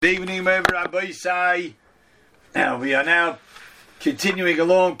Good evening, Rabbi Isai. Now we are now continuing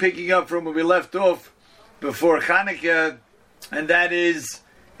along, picking up from where we left off before Chanukah, and that is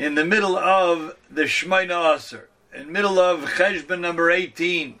in the middle of the Shemona Aser, in the middle of Cheshbon number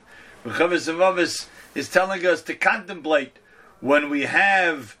 18. Rechavis Avavis is telling us to contemplate when we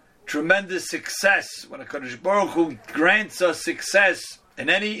have tremendous success, when HaKadosh Baruch Hu grants us success in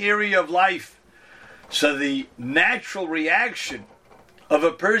any area of life. So the natural reaction of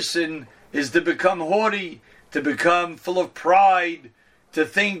a person is to become haughty, to become full of pride, to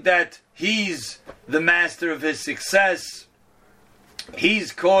think that he's the master of his success,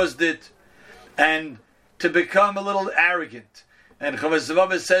 he's caused it, and to become a little arrogant. And Chavos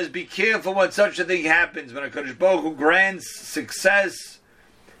Zavava says, be careful when such a thing happens, when HaKadosh Baruch Hu grants success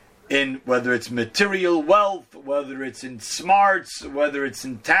in whether it's material wealth, whether it's in smarts, whether it's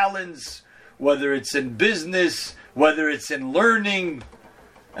in talents, whether it's in business, whether it's in learning,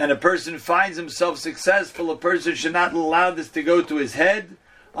 and a person finds himself successful, a person should not allow this to go to his head.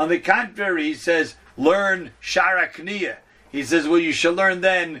 On the contrary, he says, learn Shara Kniyah. He says, what you shall learn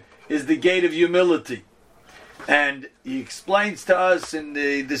then is the gate of humility. And he explains to us,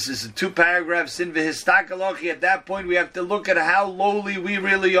 this is in 2 paragraphs, in V'histakalochi, at that point we have to look at how lowly we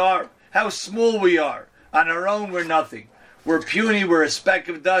really are, how small we are. On our own, we're nothing. We're puny, we're a speck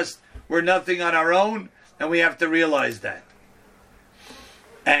of dust, we're nothing on our own, and we have to realize that.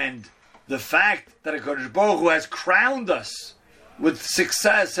 And the fact that HaKadosh Baruch Hu has crowned us with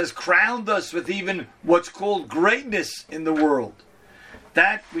success, has crowned us with even what's called greatness in the world,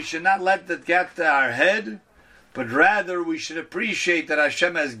 that we should not let that get to our head, but rather we should appreciate that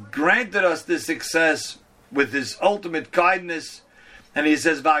Hashem has granted us this success with His ultimate kindness. And He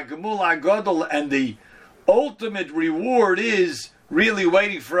says, V'agamul HaGadol, and the ultimate reward is really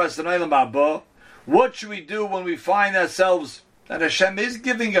waiting for us in Olam Haba. What should we do when we find ourselves that Hashem is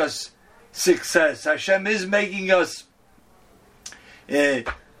giving us success? Hashem is making us things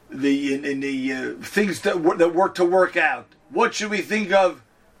that work to work out. What should we think of?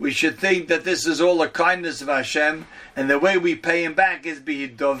 We should think that this is all a kindness of Hashem, and the way we pay Him back is that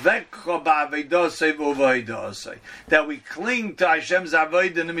we cling to Hashem's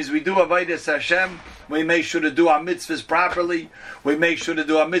avodah. That means we do avodas Hashem. We make sure to do our mitzvahs properly. We make sure to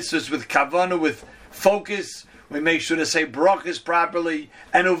do our mitzvahs with kavanah, with focus. We make sure to say brachas properly,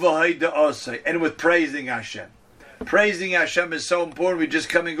 and and with praising Hashem. Praising Hashem is so important. We're just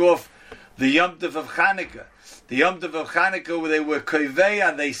coming off the Yom Tov of Chanukah. The Yom Tov of Chanukah, where they were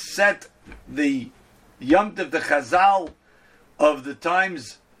koveya, they set the Yom Tov, the Chazal of the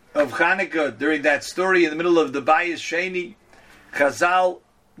times of Chanukah, during that story in the middle of the Bayis Sheni. Chazal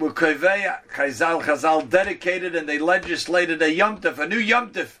were koveya, Chazal dedicated, and they legislated a Yom Tov, a new Yom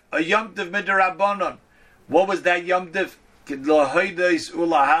Tov, a Yom Tov midrabanan. What was that Yom Tov?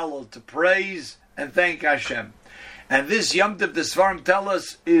 To praise and thank Hashem. And this Yom Tov, the Svarim tell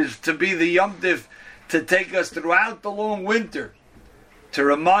us, is to be the Yom Tov to take us throughout the long winter, to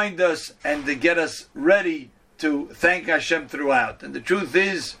remind us and to get us ready to thank Hashem throughout. And the truth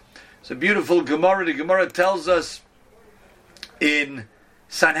is, it's a beautiful Gemara. The Gemara tells us in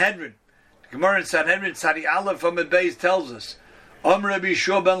Sanhedrin, the Gemara in Sanhedrin, Tzadi Aleph from Beis tells us, Rabbi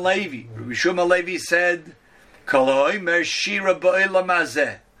Yeshua ben Levi. Rabbi Yeshua ben Levi said,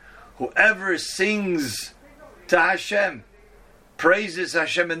 whoever sings to Hashem, praises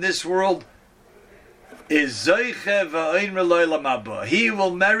Hashem in this world, is Zoiche v'oin l'olam haba. He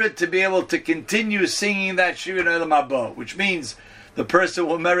will merit to be able to continue singing that shir in Olam Haba, which means the person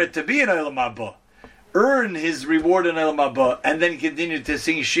will merit to be in Olam Haba, earn his reward in Olam Haba, and then continue to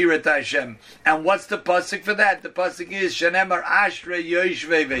sing shir to Hashem. And what's the pasuk for that? The pasuk is Shenemar Ashrei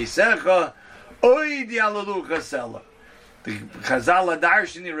Yoshvei Veisecha Oid Yalalu Chasela. The Chazal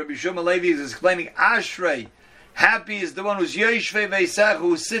Adarshini, Rabbi Shmuel Levi is explaining Ashrei. Happy is the one who's Yoshvei Veisecha,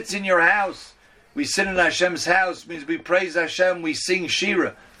 who sits in your house. We sit in Hashem's house, means we praise Hashem, we sing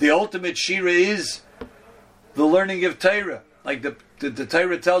Shira. The ultimate Shira is the learning of Torah. Like the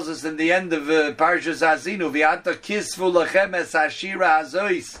Torah tells us in the end of Parshas Hazinu, V'ata kisvu lachem es hashira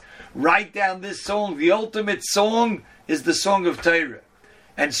hazois. Write down this song. The ultimate song is the song of Torah.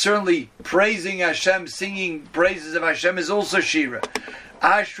 And certainly praising Hashem, singing praises of Hashem is also Shira.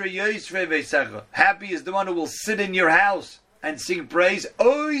 Ashrei Yosrei Veisecha. Happy is the one who will sit in your house and sing praise.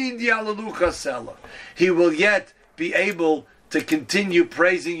 He will yet be able to continue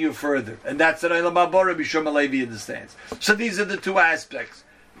praising you further. And that's what Olam Haba Rabbi Shmuel Levi understands. So these are the 2 aspects.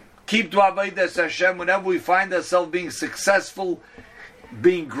 Keep to avodas Hashem whenever we find ourselves being successful,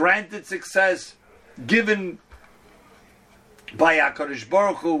 being granted success, given by HaKadosh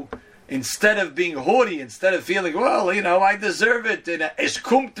Baruch Hu instead of being haughty, instead of feeling, well, I deserve it, and es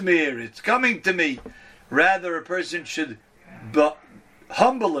kommt mir, it's coming to me. Rather, a person should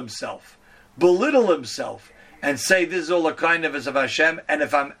humble himself, belittle himself, and say, this is all a kindness of Hashem, and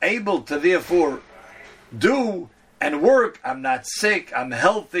if I'm able to therefore do and work, I'm not sick, I'm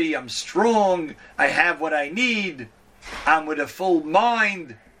healthy, I'm strong, I have what I need, I'm with a full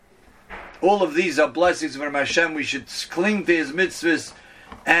mind. All of these are blessings from Hashem. We should cling to His mitzvahs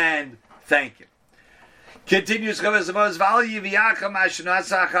and thank Him. Continues,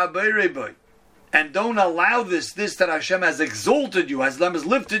 and don't allow this that Hashem has exalted you, has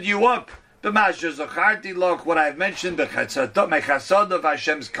lifted you up. What I've mentioned, of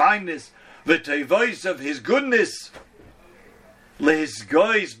Hashem's kindness, the voice of His goodness.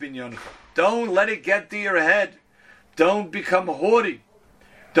 Don't let it get to your head. Don't become haughty.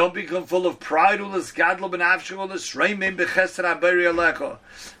 Don't become full of pride.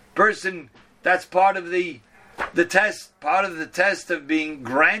 Person, that's part of the test. Part of the test of being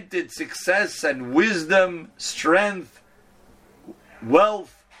granted success and wisdom, strength,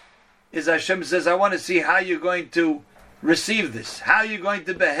 wealth, is Hashem says, I want to see how you're going to receive this, how you're going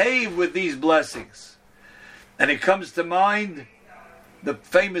to behave with these blessings. And it comes to mind the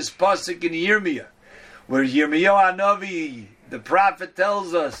famous pasuk in Yirmiyah, where Yirmiyahu Hanavi, the prophet,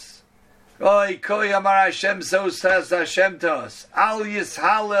 tells us, Oy koi amar Hashem, so says Hashem to us, Al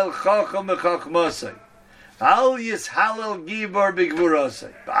yishalel chacham b'chachmasai, Al yishalel gibor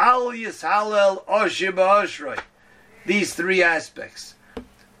b'gvurasai, Al yishalel oshir b'oshroi. These three aspects,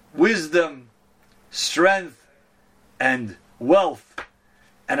 wisdom, strength, and wealth.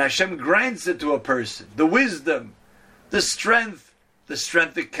 And Hashem grants it to a person. The wisdom, the strength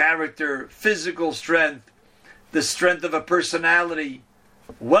of character, physical strength, the strength of a personality,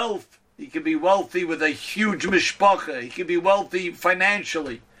 wealth. He can be wealthy with a huge mishpacha. He can be wealthy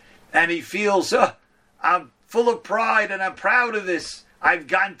financially. And he feels, I'm full of pride and I'm proud of this. I've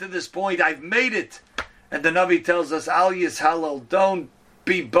gotten to this point. I've made it. And the Navi tells us, Al Yishalal, don't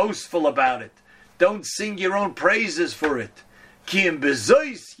be boastful about it. Don't sing your own praises for it. Ki im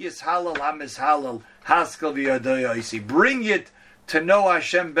bezois yishalal hamishalal haskal v'yadoyaisi. Bring it to know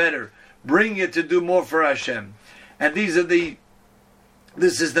Hashem better. Bring it to do more for Hashem. And this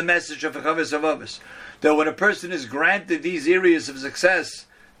is the message of Chavis Avavos. That when a person is granted these areas of success,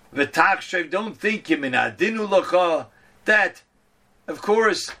 don't think that, of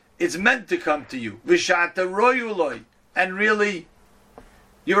course, it's meant to come to you. And really,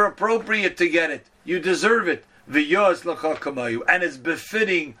 you're appropriate to get it. You deserve it. And it's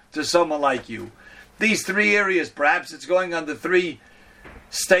befitting to someone like you. These three areas, perhaps it's going on the three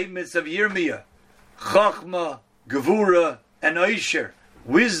statements of Yirmiyah. Chachma, Gevura, and Oisher.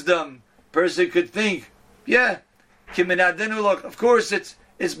 Wisdom, person could think, of course it's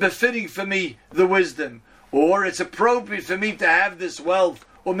befitting for me, the wisdom. Or it's appropriate for me to have this wealth.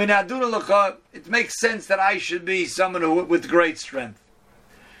 Or it makes sense that I should be someone with great strength.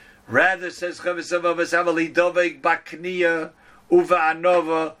 Rather, says Chavis Avavos, Avalidovek Bakniya, Uva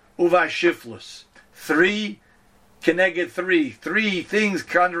Anova, Uva Shiflus. Three things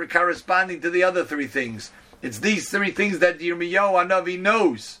corresponding to the other three things. It's these three things that Yirmiyahu Hanavi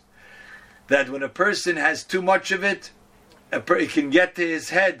knows. That when a person has too much of it, it can get to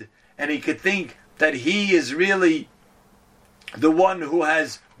his head, and he could think that he is really the one who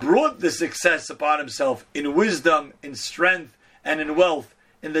has brought the success upon himself in wisdom, in strength, and in wealth,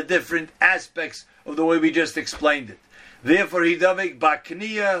 in the different aspects of the way we just explained it. Therefore, he davek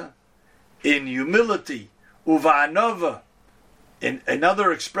bakniya, in humility, uvanova, in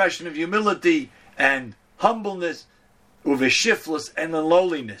another expression of humility and humbleness, uveshiflus, and in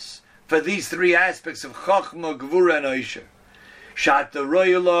lowliness. For these three aspects of chachma, gevura, and oisher. Shata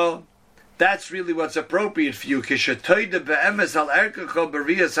royala, that's really what's appropriate for you.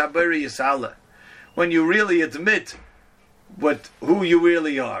 When you really admit who you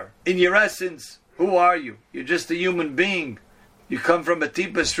really are. In your essence, who are you? You're just a human being. You come from a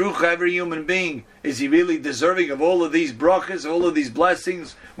tipa strucha, every human being. Is he really deserving of all of these brachas, all of these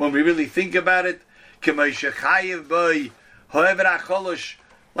blessings, when we really think about it?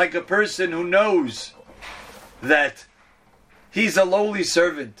 Like a person who knows that he's a lowly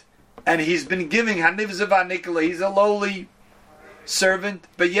servant, and he's been giving hanivzav Nikola. He's a lowly servant,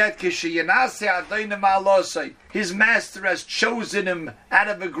 but yet his master has chosen him out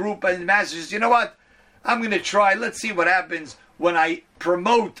of a group, and the master says, you know what? I'm going to try. Let's see what happens when I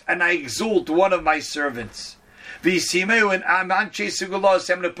promote and I exalt one of my servants. And I'm going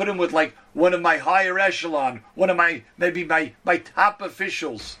to put him with like one of my higher echelon, one of my top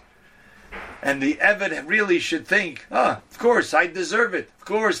officials. And the Eved really should think, of course, I deserve it. Of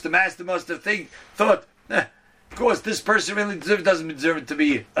course, the master must have thought, of course, this person really doesn't deserve to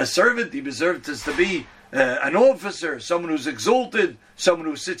be a servant. He deserves to be an officer, someone who's exalted, someone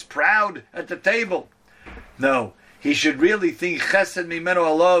who sits proud at the table. No, he should really think, Chesed mimenu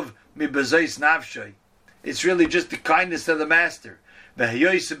alav mi bezois nafshay. It's really just the kindness of the master. What's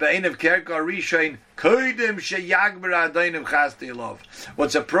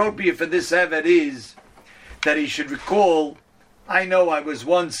appropriate for this Eved is that he should recall, I know I was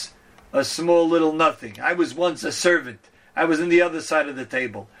once a small little nothing. I was once a servant. I was on the other side of the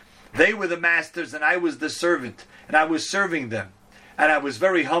table. They were the masters and I was the servant. And I was serving them. And I was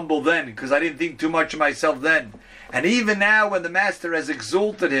very humble then because I didn't think too much of myself then. And even now when the master has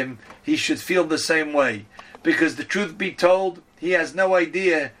exalted him, he should feel the same way. Because the truth be told, he has no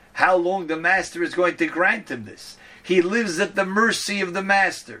idea how long the master is going to grant him this. He lives at the mercy of the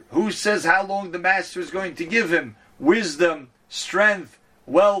master. Who says how long the master is going to give him wisdom, strength,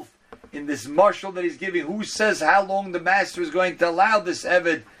 wealth in this marshal that he's giving? Who says how long the master is going to allow this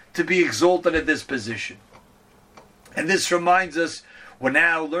Eved to be exalted at this position? And this reminds us, we're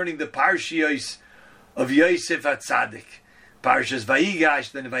now learning the Parshios of Yosef HaTzadik. Parshas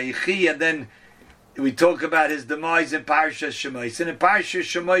Vayigash, then Vayichi, and then we talk about his demise in Parshas Shemais. And in Parshas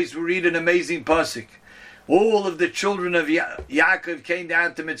Shemais we read an amazing pasuk. All of the children of Yaakov came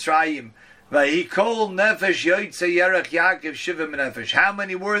down to Mitzrayim. Vayikol nefesh yoytze yerach Yaakov shivim nefesh. How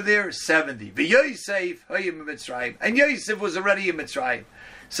many were there? 70. V'Yosef hayim Mitzrayim. And Yosef was already in Mitzrayim.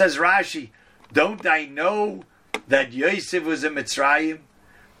 Says Rashi, don't I know that Yosef was in Mitzrayim?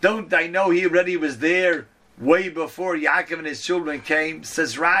 Don't I know he already was there way before Yaakov and his children came?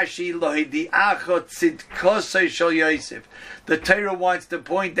 Says Rashi, Yosef. The Torah wants to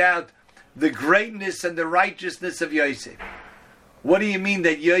point out the greatness and the righteousness of Yosef. What do you mean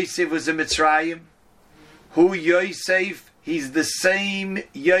that Yosef was in Mitzrayim? Who Yosef? He's the same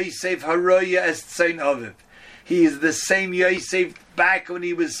Yosef Haroya as Tzayin Aviv. He is the same Yosef back when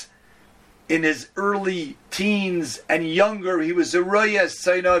he was in his early teens and younger. He was a Haroya as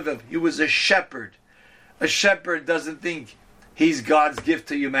Tzayin Aviv. He was a shepherd. A shepherd doesn't think he's God's gift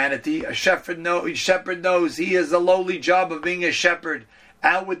to humanity. A shepherd knows he has a lowly job of being a shepherd,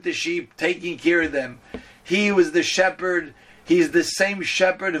 out with the sheep, taking care of them. He was the shepherd. He's the same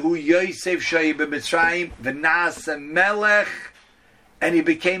shepherd who Yosef Shai b'Mitzrayim v'nasa melech, and he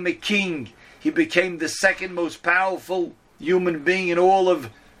became a king. He became the second most powerful human being in all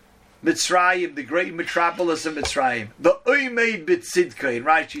of Mitzrayim, the great metropolis of Mitzrayim. The Oimeid B'Tzidkei. And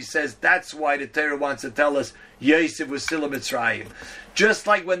Rashi says that's why the Torah wants to tell us Yosef was still in Mitzrayim. Just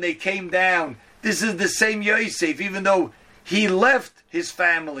like when they came down, this is the same Yosef, even though he left his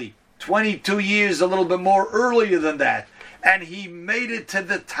family 22 years, a little bit more earlier than that. And he made it to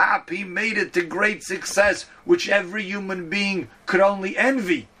the top. He made it to great success, which every human being could only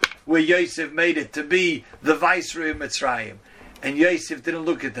envy, where Yosef made it to be the viceroy of Mitzrayim. And Yosef didn't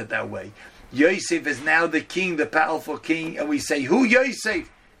look at it that way. Yosef is now the king, the powerful king. And we say, who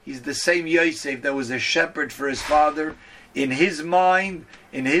Yosef? He's the same Yosef that was a shepherd for his father. In his mind,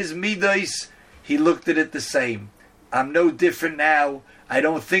 in his midos, he looked at it the same. I'm no different now. I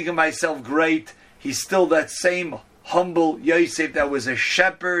don't think of myself great. He's still that same humble Yosef that was a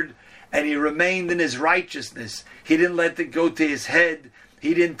shepherd. And he remained in his righteousness. He didn't let it go to his head.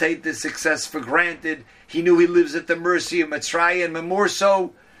 He didn't take the success for granted. He knew he lives at the mercy of Mitzrayim, and more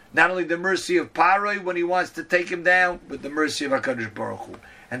so, not only the mercy of Paroi when he wants to take him down, but the mercy of HaKadosh Baruch Hu.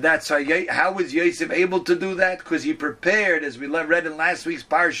 And that's how was Yosef able to do that? Because he prepared, as we read in last week's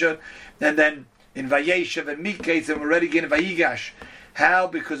Parsha, and then in Vayeshev and Miketz, and we're already getting Vayigash. How?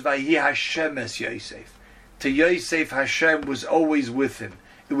 Because Vayi Hashem es Yosef. To Yosef, Hashem was always with him.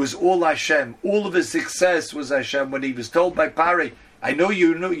 It was all Hashem. All of his success was Hashem. When he was told by Paroi, I know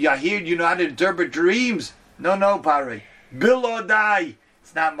you know, Yahir, you know how to interpret dreams. No, Paroi. Bilodai.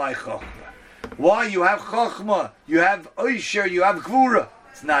 It's not my chokhmah. Why? You have chokhmah. You have oisher. You have gvura.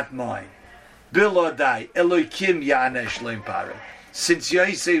 It's not mine. Bilodai. Elokim yanesh leim Paroi. Since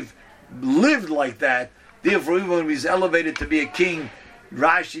Yosef lived like that, therefore even when he was elevated to be a king,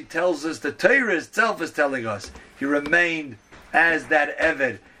 Rashi tells us, the Torah itself is telling us, he remained as that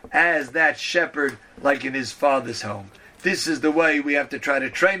Eved, as that shepherd, like in his father's home. This is the way we have to try to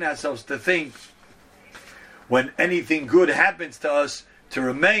train ourselves to think when anything good happens to us, to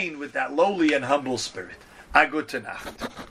remain with that lowly and humble spirit. A gute Nacht.